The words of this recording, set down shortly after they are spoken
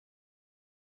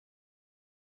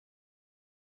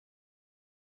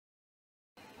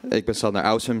Ik ben Sander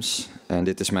Ausems en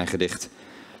dit is mijn gedicht.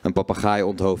 Een papegaai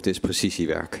onthoofd is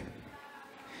precisiewerk.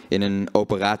 In een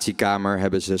operatiekamer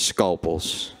hebben ze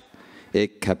scalpels.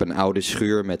 Ik heb een oude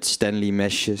schuur met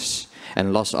Stanley-mesjes en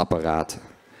lasapparaten.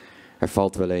 Er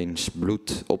valt wel eens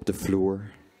bloed op de vloer.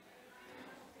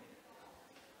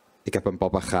 Ik heb een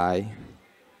papegaai.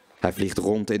 Hij vliegt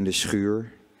rond in de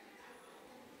schuur.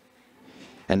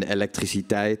 En de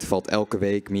elektriciteit valt elke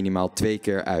week minimaal 2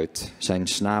 keer uit. Zijn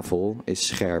snavel is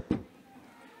scherp.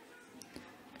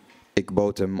 Ik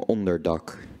bood hem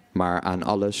onderdak, maar aan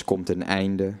alles komt een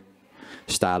einde.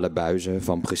 Stalen buizen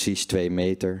van precies 2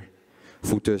 meter.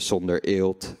 Voeten zonder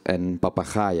eelt en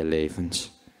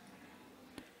papegaaienlevens.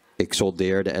 Ik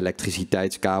soldeer de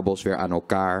elektriciteitskabels weer aan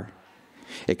elkaar.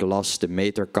 Ik las de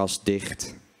meterkast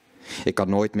dicht. Ik kan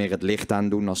nooit meer het licht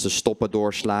aandoen als de stoppen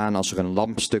doorslaan, als er een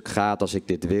lamp stuk gaat als ik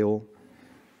dit wil.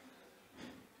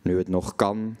 Nu het nog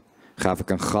kan, graaf ik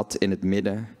een gat in het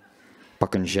midden,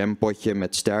 pak een jampotje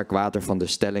met sterk water van de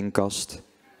stellingkast.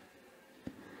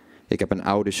 Ik heb een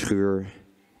oude schuur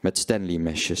met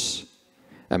Stanley-mesjes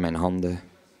en mijn handen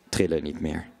trillen niet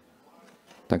meer.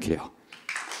 Dank jullie wel.